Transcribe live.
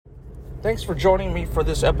Thanks for joining me for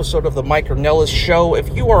this episode of the Mike Ornelas Show.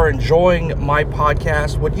 If you are enjoying my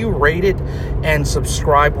podcast, would you rate it and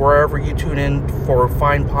subscribe wherever you tune in for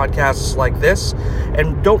fine podcasts like this?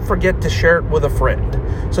 And don't forget to share it with a friend.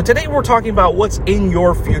 So today we're talking about what's in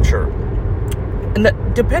your future.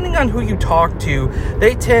 And depending on who you talk to,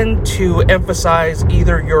 they tend to emphasize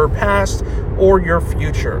either your past or your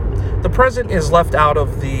future. The present is left out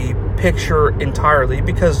of the picture entirely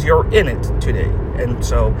because you're in it today. And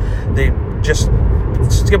so they just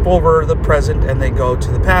skip over the present and they go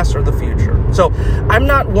to the past or the future. So I'm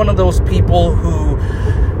not one of those people who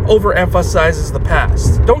overemphasizes the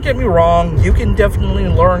past. Don't get me wrong, you can definitely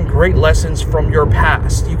learn great lessons from your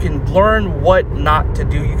past. You can learn what not to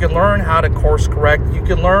do. You can learn how to course correct. You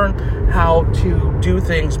can learn how to do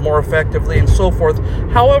things more effectively and so forth.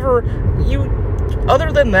 However,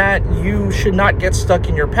 other than that, you should not get stuck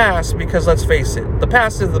in your past because let's face it, the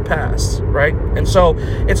past is the past, right? And so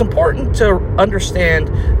it's important to understand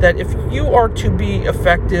that if you are to be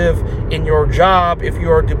effective in your job, if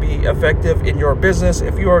you are to be effective in your business,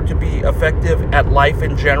 if you are to be effective at life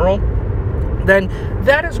in general, then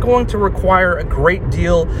that is going to require a great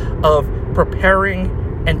deal of preparing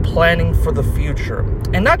and planning for the future.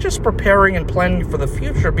 And not just preparing and planning for the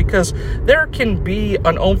future, because there can be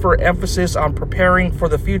an overemphasis on preparing for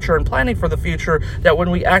the future and planning for the future that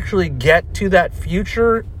when we actually get to that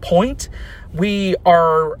future point, we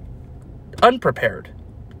are unprepared.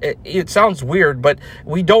 It sounds weird, but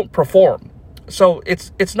we don't perform. So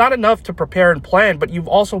it's not enough to prepare and plan, but you've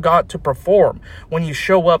also got to perform when you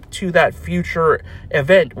show up to that future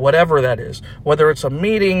event, whatever that is, whether it's a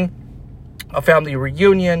meeting, a family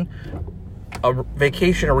reunion, a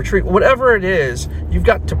vacation, a retreat, whatever it is, you've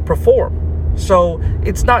got to perform. So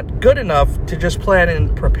it's not good enough to just plan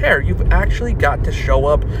and prepare. You've actually got to show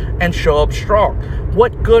up and show up strong.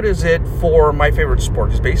 What good is it for my favorite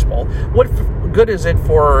sport is baseball? What good is it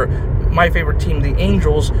for my favorite team, the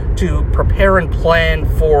Angels, to prepare and plan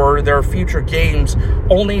for their future games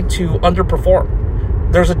only to underperform?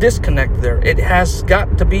 There's a disconnect there. It has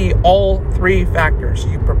got to be all three factors.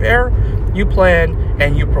 You prepare, you plan,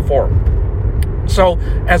 and you perform. So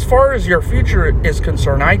as far as your future is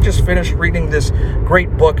concerned, I just finished reading this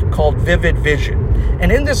great book called Vivid Vision.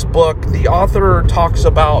 And in this book, the author talks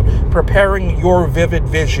about preparing your vivid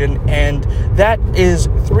vision, and that is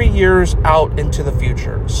 3 years out into the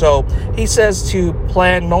future. So he says to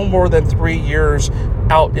plan no more than 3 years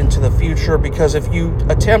out into the future, because if you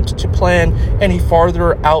attempt to plan any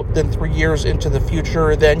farther out than 3 years into the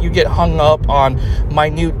future, then you get hung up on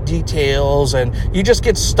minute details and you just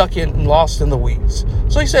get stuck in and lost in the weeds.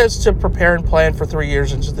 So he says to prepare and plan for 3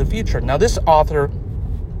 years into the future. Now, this author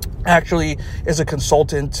actually is a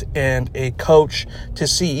consultant and a coach to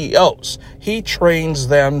CEOs. He trains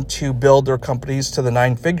them to build their companies to the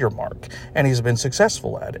 9-figure mark, and he's been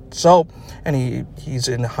successful at it. So, and he's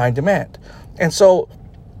in high demand. And so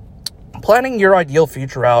planning your ideal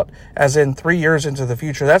future out, as in 3 years into the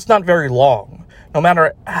future, that's not very long. No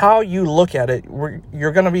matter how you look at it,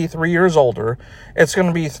 you're going to be 3 years older. It's going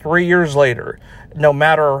to be 3 years later. No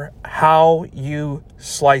matter how you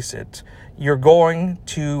slice it, you're going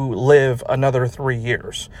to live another 3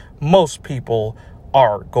 years. Most people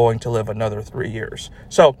are going to live another 3 years.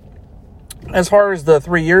 So as far as the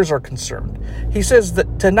 3 years are concerned, he says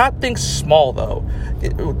that to not think small, though,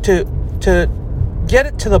 to get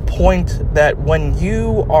it to the point that when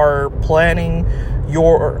you are planning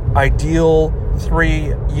your ideal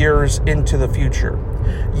 3 years into the future,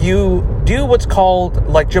 you do what's called,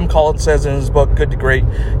 like Jim Collins says in his book, Good to Great,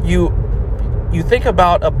 you think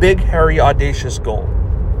about a big, hairy, audacious goal.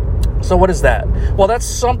 So what is that? Well, that's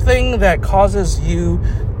something that causes you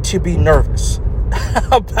to be nervous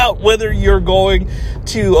about whether you're going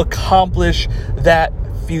to accomplish that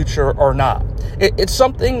future or not. It's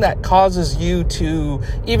something that causes you to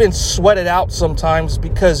even sweat it out sometimes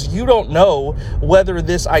because you don't know whether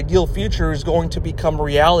this ideal future is going to become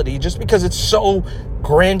reality just because it's so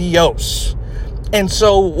grandiose. And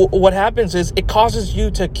so what happens is it causes you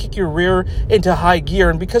to kick your rear into high gear.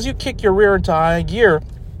 And because you kick your rear into high gear,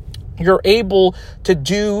 you're able to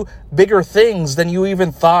do bigger things than you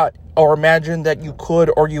even thought or imagined that you could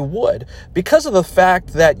or you would, because of the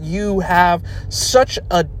fact that you have such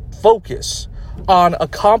a focus on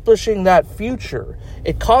accomplishing that future.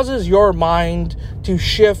 It causes your mind to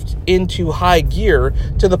shift into high gear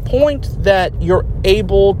to the point that you're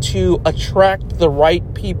able to attract the right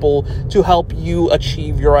people to help you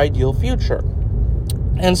achieve your ideal future.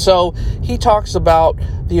 And so he talks about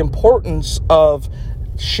the importance of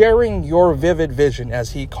sharing your vivid vision,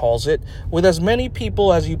 as he calls it, with as many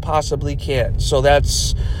people as you possibly can. So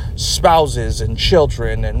that's spouses and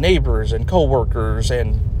children and neighbors and coworkers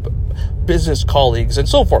and business colleagues and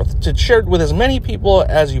so forth, to share it with as many people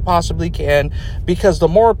as you possibly can, because the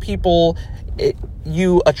more people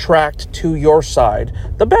you attract to your side,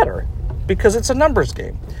 the better, because it's a numbers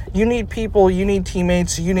game. You need people, you need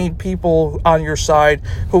teammates, you need people on your side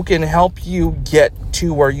who can help you get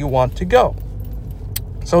to where you want to go.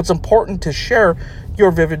 So it's important to share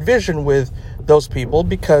your vivid vision with those people,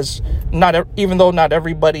 because even though not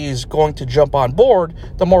everybody is going to jump on board,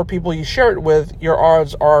 the more people you share it with, your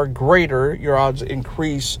odds are greater, your odds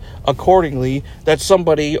increase accordingly, that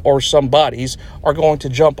somebody or some bodies are going to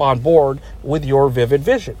jump on board with your vivid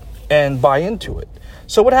vision and buy into it.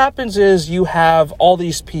 So what happens is you have all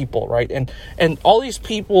these people, right? And all these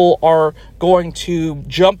people are going to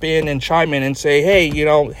jump in and chime in and say, hey,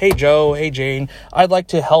 hey, Joe, hey, Jane, I'd like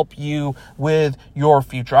to help you with your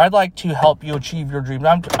future. I'd like to help you achieve your dreams.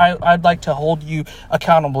 I'd like to hold you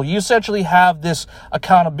accountable. You essentially have this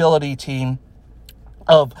accountability team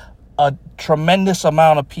of a tremendous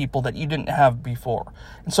amount of people that you didn't have before.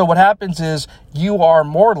 And so what happens is you are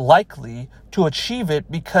more likely to achieve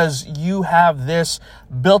it because you have this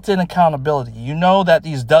built-in accountability. You know that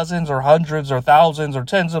these dozens or hundreds or thousands or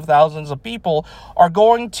tens of thousands of people are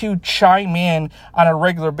going to chime in on a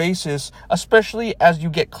regular basis, especially as you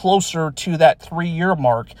get closer to that 3-year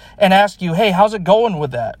mark, and ask you, hey, how's it going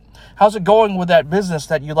with that? How's it going with that business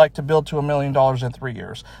that you'd like to build to $1 million in 3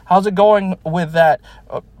 years? How's it going with that,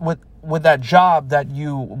 with that job that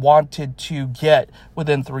you wanted to get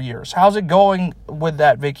within 3 years? How's it going with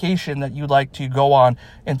that vacation that you'd like to go on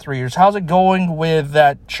in 3 years? How's it going with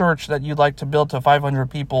that church that you'd like to build to 500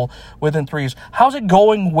 people within 3 years? How's it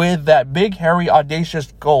going with that big, hairy,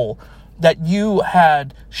 audacious goal that you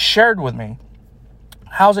had shared with me?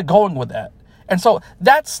 How's it going with that? And so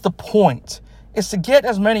that's the point, is to get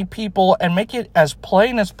as many people and make it as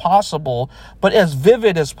plain as possible, but as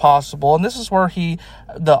vivid as possible. And this is where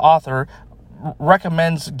the author,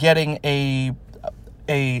 recommends getting a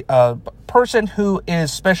person who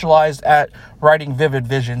is specialized at writing vivid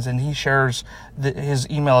visions, and he shares his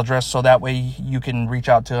email address, so that way you can reach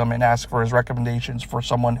out to him and ask for his recommendations for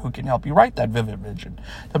someone who can help you write that vivid vision,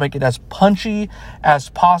 to make it as punchy as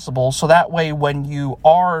possible, so that way when you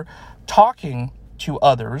are talking to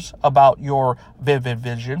others about your vivid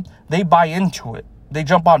vision, they buy into it, they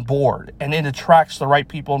jump on board, and it attracts the right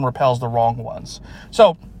people and repels the wrong ones.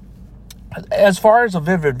 So as far as a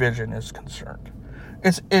vivid vision is concerned,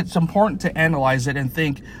 it's important to analyze it and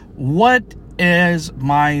think, what is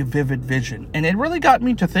my vivid vision? And it really got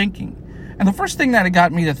me to thinking. And the first thing that it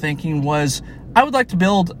got me to thinking was, I would like to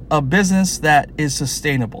build a business that is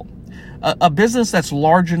sustainable. A business that's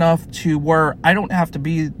large enough to where I don't have to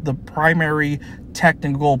be the primary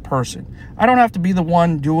technical person. I don't have to be the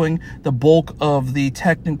one doing the bulk of the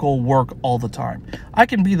technical work all the time. I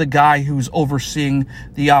can be the guy who's overseeing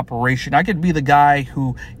the operation. I can be the guy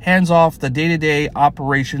who hands off the day-to-day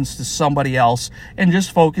operations to somebody else and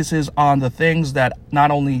just focuses on the things that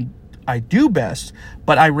not only I do best,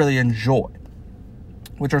 but I really enjoy,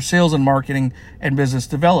 which are sales and marketing and business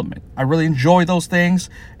development. I really enjoy those things,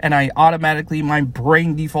 and my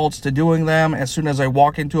brain defaults to doing them. As soon as I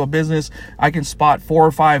walk into a business, I can spot 4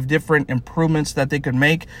 or 5 different improvements that they could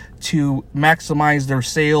make to maximize their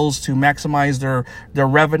sales, to maximize their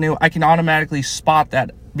revenue. I can automatically spot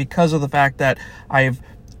that because of the fact that I've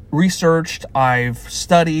researched, I've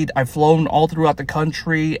studied, I've flown all throughout the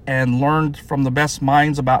country and learned from the best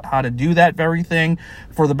minds about how to do that very thing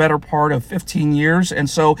for the better part of 15 years. And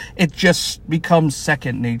so it just becomes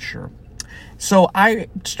second nature. So I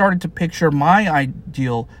started to picture my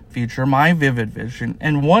ideal future, my vivid vision.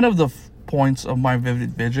 And one of the points of my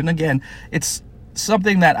vivid vision, again, it's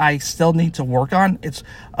something that I still need to work on. It's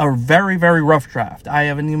a very, very rough draft. I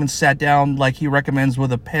haven't even sat down like he recommends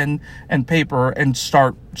with a pen and paper and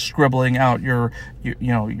start scribbling out your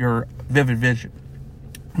vivid vision.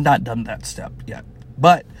 Not done that step yet.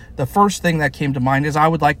 But the first thing that came to mind is I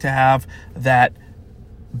would like to have that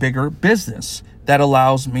bigger business that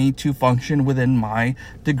allows me to function within my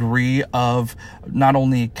degree of not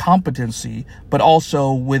only competency, but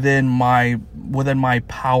also within my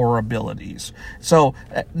power abilities. So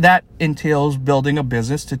that entails building a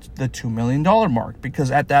business to the $2 million mark, because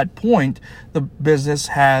at that point, the business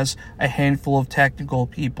has a handful of technical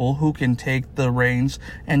people who can take the reins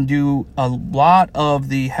and do a lot of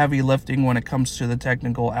the heavy lifting when it comes to the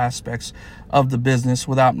technical aspects of the business,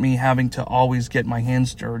 without me having to always get my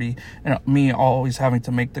hands dirty, and me always having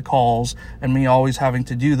to make the calls, and me always having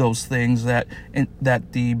to do those things that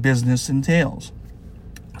the business entails.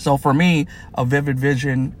 So for me, a vivid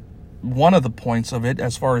vision, one of the points of it,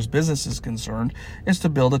 as far as business is concerned, is to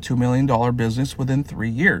build a $2 million business within 3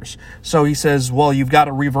 years. So he says, well, you've got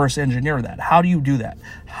to reverse engineer that. How do you do that?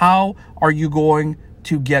 How are you going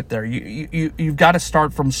to get there? You've got to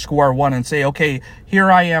start from square one and say, okay,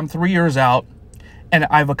 here I am 3 years out, and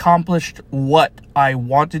I've accomplished what I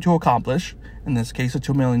wanted to accomplish, in this case, a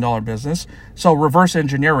 $2 million business. So reverse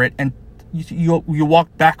engineer it, and you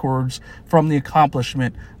walk backwards from the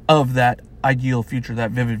accomplishment of that ideal future,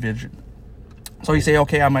 that vivid vision. So you say,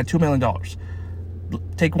 okay, I'm at $2 million.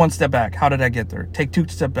 Take one step back. How did I get there? Take 2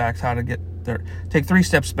 steps back. How to get there? Take 3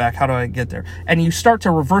 steps back. How do I get there? And you start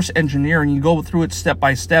to reverse engineer, and you go through it step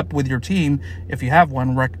by step with your team. If you have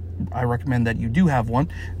one, I recommend that you do have one,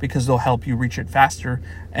 because they'll help you reach it faster.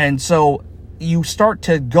 And so you start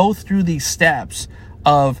to go through these steps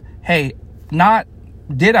of, hey, not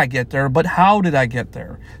did I get there, but how did I get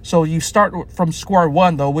there? So you start from square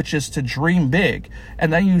one, though, which is to dream big.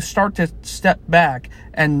 And then you start to step back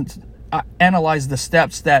and analyze the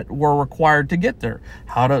steps that were required to get there.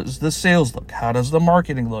 How does the sales look? How does the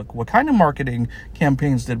marketing look? What kind of marketing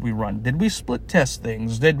campaigns did we run? Did we split test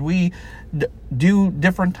things? Did we do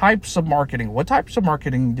different types of marketing? What types of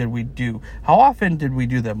marketing did we do? How often did we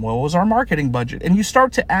do them? What was our marketing budget? And you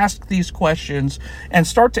start to ask these questions and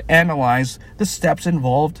start to analyze the steps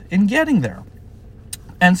involved in getting there.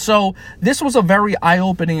 And so this was a very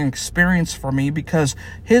eye-opening experience for me, because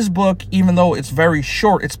his book, even though it's very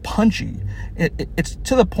short, it's punchy. It's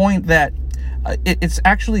to the point that it's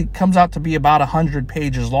actually comes out to be about 100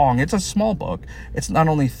 pages long. It's a small book. It's not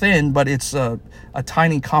only thin, but it's a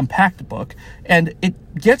tiny, compact book. And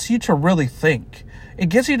it gets you to really think. It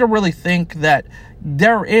gets you to really think that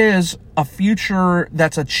there is a future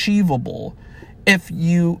that's achievable if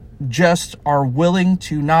you just are willing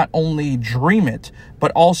to not only dream it,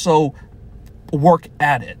 but also work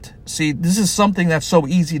at it. See, this is something that's so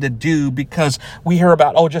easy to do, because we hear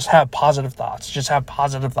about, oh, just have positive thoughts, just have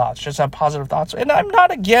positive thoughts, just have positive thoughts. And I'm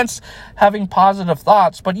not against having positive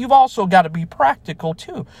thoughts, but you've also got to be practical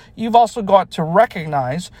too. You've also got to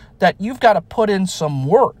recognize that you've got to put in some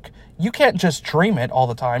work. You can't just dream it all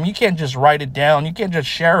the time. You can't just write it down. You can't just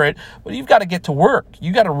share it, but you've got to get to work.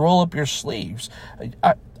 You got to roll up your sleeves.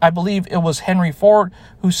 I believe it was Henry Ford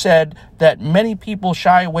who said that many people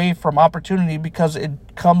shy away from opportunity because it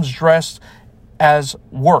comes dressed as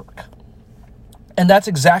work. And that's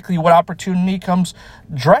exactly what opportunity comes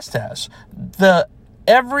dressed as.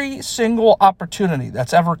 Every single opportunity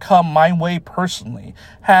that's ever come my way personally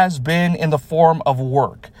has been in the form of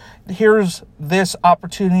work. Here's this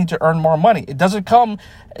opportunity to earn more money. It doesn't come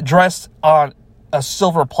dressed on a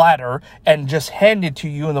silver platter and just handed to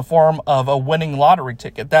you in the form of a winning lottery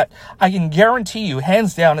ticket. That I can guarantee you,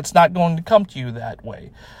 hands down, it's not going to come to you that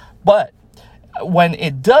way. But when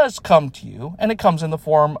it does come to you, and it comes in the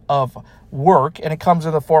form of work, and it comes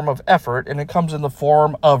in the form of effort, and it comes in the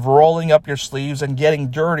form of rolling up your sleeves and getting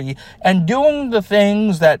dirty and doing the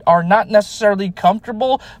things that are not necessarily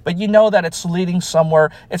comfortable, but you know that it's leading somewhere.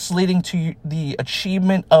 It's leading to the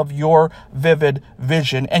achievement of your vivid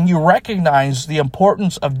vision. And you recognize the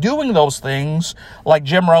importance of doing those things, like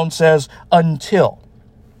Jim Rohn says, until.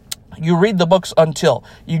 You read the books until.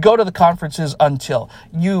 You go to the conferences until.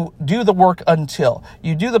 You do the work until.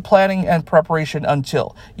 You do the planning and preparation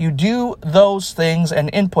until. You do those things and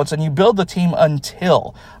inputs, and you build the team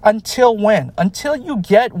until. Until when? Until you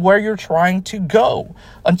get where you're trying to go.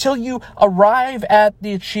 Until you arrive at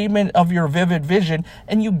the achievement of your vivid vision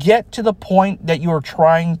and you get to the point that you're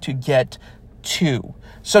trying to get to.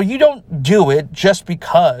 So you don't do it just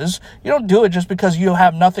because. You don't do it just because you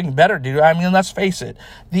have nothing better to do. I mean, let's face it.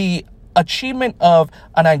 The achievement of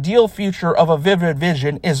an ideal future of a vivid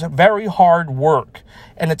vision is very hard work.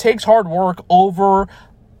 And it takes hard work over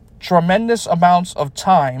tremendous amounts of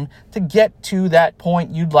time to get to that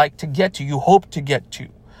point you'd like to get to, you hope to get to.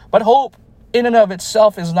 But hope in and of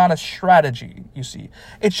itself is not a strategy, you see.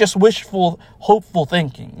 It's just wishful, hopeful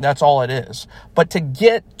thinking. That's all it is. But to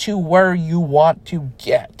get to where you want to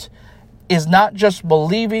get is not just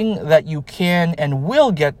believing that you can and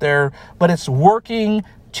will get there, but it's working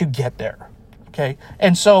to get there. Okay?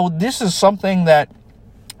 And so this is something that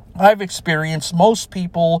I've experienced most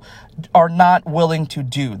people are not willing to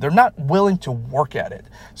do. They're not willing to work at it.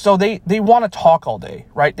 So they want to talk all day,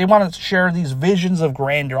 right? They want to share these visions of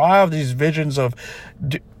grandeur. I have these visions of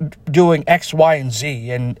doing X, Y, and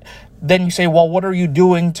Z. And then you say, well, what are you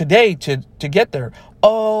doing today to get there?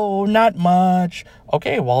 Oh, not much.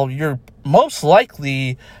 Okay, well, you're most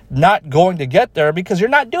likely not going to get there because you're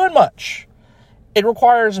not doing much. It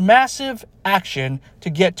requires massive action to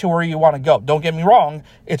get to where you want to go. Don't get me wrong.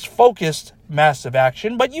 It's focused, massive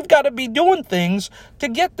action, but you've got to be doing things to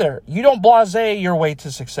get there. You don't blasé your way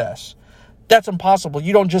to success. That's impossible.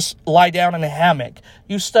 You don't just lie down in a hammock.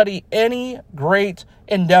 You study any great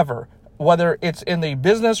endeavor, whether it's in the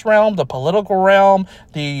business realm, the political realm,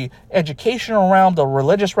 the educational realm, the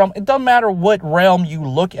religious realm. It doesn't matter what realm you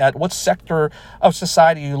look at, what sector of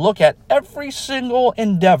society you look at. Every single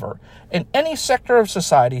endeavor in any sector of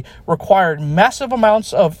society required massive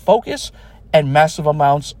amounts of focus and massive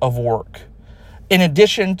amounts of work. In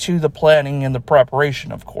addition to the planning and the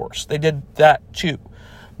preparation, of course. They did that too.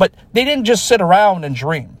 But they didn't just sit around and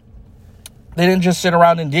dream. They didn't just sit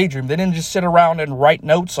around and daydream. They didn't just sit around and write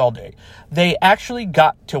notes all day. They actually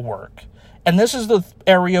got to work. And this is the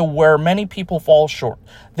area where many people fall short.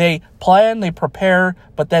 They plan, they prepare,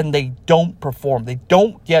 but then they don't perform. They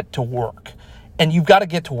don't get to work. And you've got to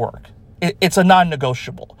get to work. It's a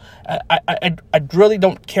non-negotiable. I really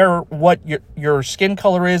don't care what your skin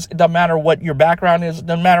color is. It doesn't matter what your background is. It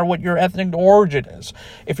doesn't matter what your ethnic origin is.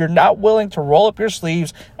 If you're not willing to roll up your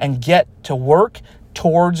sleeves and get to work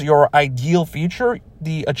towards your ideal future,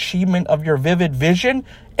 the achievement of your vivid vision,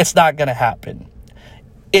 it's not going to happen.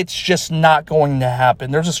 It's just not going to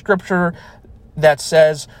happen. There's a scripture that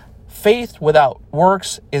says, faith without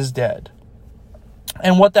works is dead.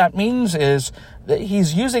 And what that means is that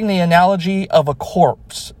he's using the analogy of a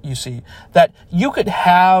corpse, you see, that you could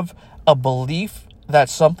have a belief that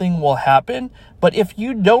something will happen, but if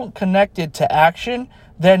you don't connect it to action,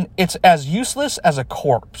 then it's as useless as a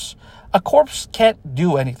corpse. A corpse can't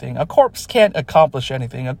do anything. A corpse can't accomplish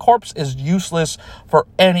anything. A corpse is useless for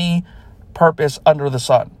any purpose under the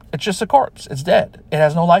sun. It's just a corpse. It's dead. It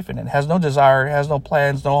has no life in it. It has no desire. It has no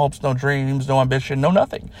plans, no hopes, no dreams, no ambition, no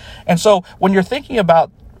nothing. And so when you're thinking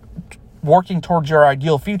about working towards your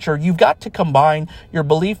ideal future, you've got to combine your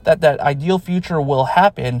belief that that ideal future will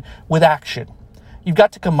happen with action. You've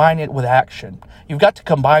got to combine it with action. You've got to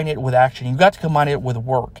combine it with action. You've got to combine it with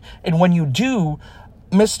work. And when you do,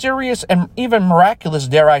 mysterious and even miraculous,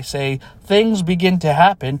 dare I say, things begin to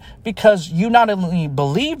happen because you not only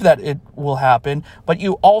believe that it will happen, but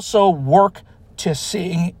you also work to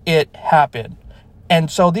seeing it happen.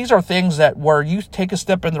 And so these are things that where you take a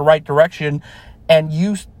step in the right direction and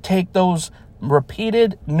you take those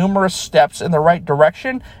repeated numerous steps in the right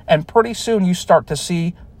direction, and pretty soon you start to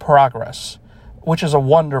see progress, which is a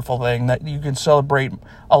wonderful thing that you can celebrate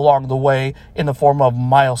along the way in the form of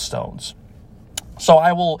milestones. So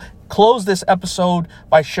I will close this episode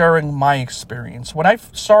by sharing my experience. When I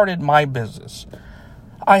started my business,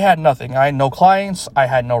 I had nothing. I had no clients. I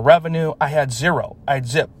had no revenue. I had zero. I had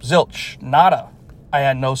zilch, nada. I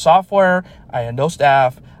had no software. I had no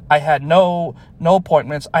staff. I had no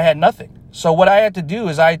appointments. I had nothing. So what I had to do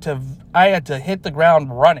is I had to hit the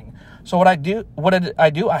ground running. So what did I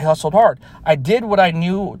do? I hustled hard. I did what I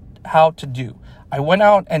knew how to do. I went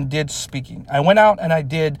out and did speaking. I went out and I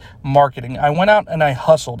did marketing. I went out and I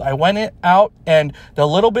hustled. I went out and the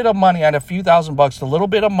little bit of money, I had a few $1,000, the little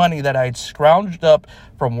bit of money that I had scrounged up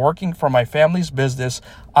from working for my family's business,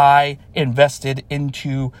 I invested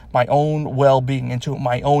into my own well-being, into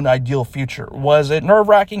my own ideal future. Was it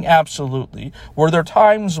nerve-wracking? Absolutely. Were there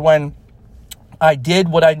times when I did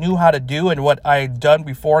what I knew how to do and what I had done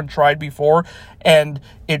before and tried before, and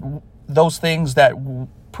those things that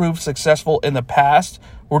proved successful in the past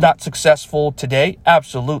were not successful today?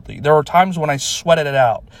 Absolutely. There were times when I sweated it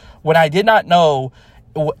out, when I did not know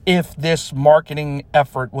if this marketing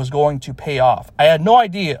effort was going to pay off. I had no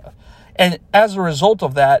idea. And as a result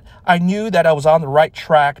of that, I knew that I was on the right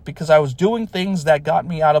track because I was doing things that got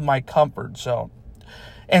me out of my comfort zone.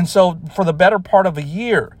 And so for the better part of a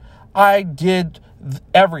year, I did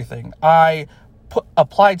everything. I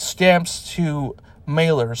applied stamps to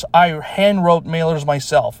mailers. I hand wrote mailers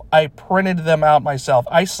myself. I printed them out myself.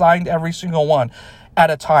 I signed every single one at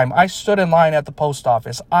a time. I stood in line at the post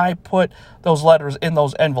office. I put those letters in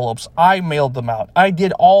those envelopes. I mailed them out. I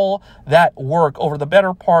did all that work over the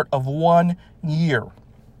better part of 1 year.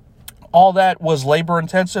 All that was labor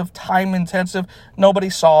intensive, time intensive. Nobody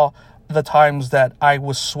saw the times that I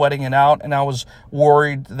was sweating it out and I was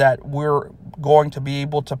worried that we're going to be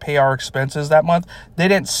able to pay our expenses that month. They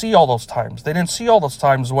didn't see all those times. They didn't see all those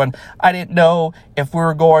times when I didn't know if we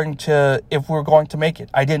were going to make it.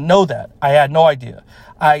 I didn't know that. I had no idea.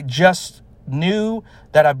 I just knew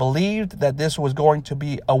that I believed that this was going to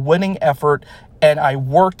be a winning effort, and I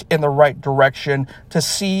worked in the right direction to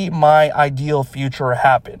see my ideal future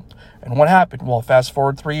happen. And what happened? Well, fast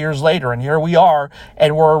forward 3 years later, and here we are,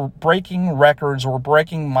 and we're breaking records, we're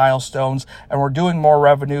breaking milestones, and we're doing more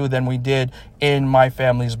revenue than we did in my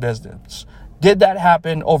family's business. Did that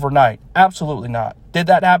happen overnight? Absolutely not. Did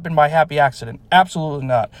that happen by happy accident? Absolutely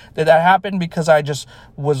not. Did that happen because I just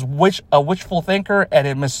was a wishful thinker and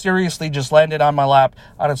it mysteriously just landed on my lap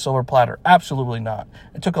on a silver platter? Absolutely not.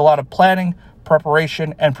 It took a lot of planning,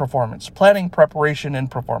 preparation, and performance. Planning, preparation, and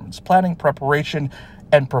performance. Planning, preparation,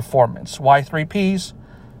 and performance. Why 3 Ps?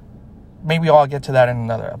 Maybe I'll get to that in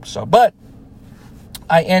another episode. But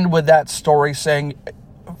I end with that story saying,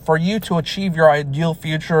 for you to achieve your ideal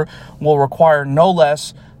future will require no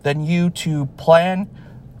less than you to plan,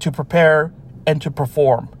 to prepare, and to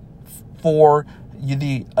perform for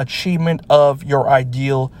the achievement of your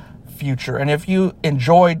ideal future. And if you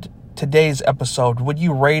enjoyed today's episode, would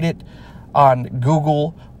you rate it on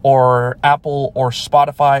Google or Apple or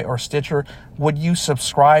Spotify or Stitcher? Would you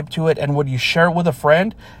subscribe to it, and would you share it with a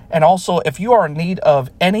friend? And also, if you are in need of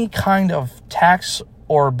any kind of tax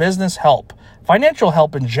or business help, financial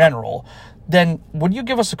help in general, then would you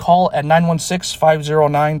give us a call at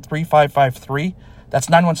 916-509-3553? That's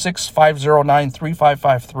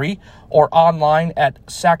 916-509-3553, or online at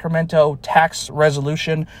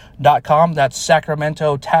sacramentotaxresolution.com. That's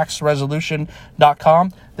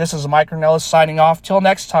sacramentotaxresolution.com. This is Mike Ornelas signing off. Till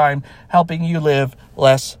next time, helping you live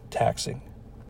less taxing.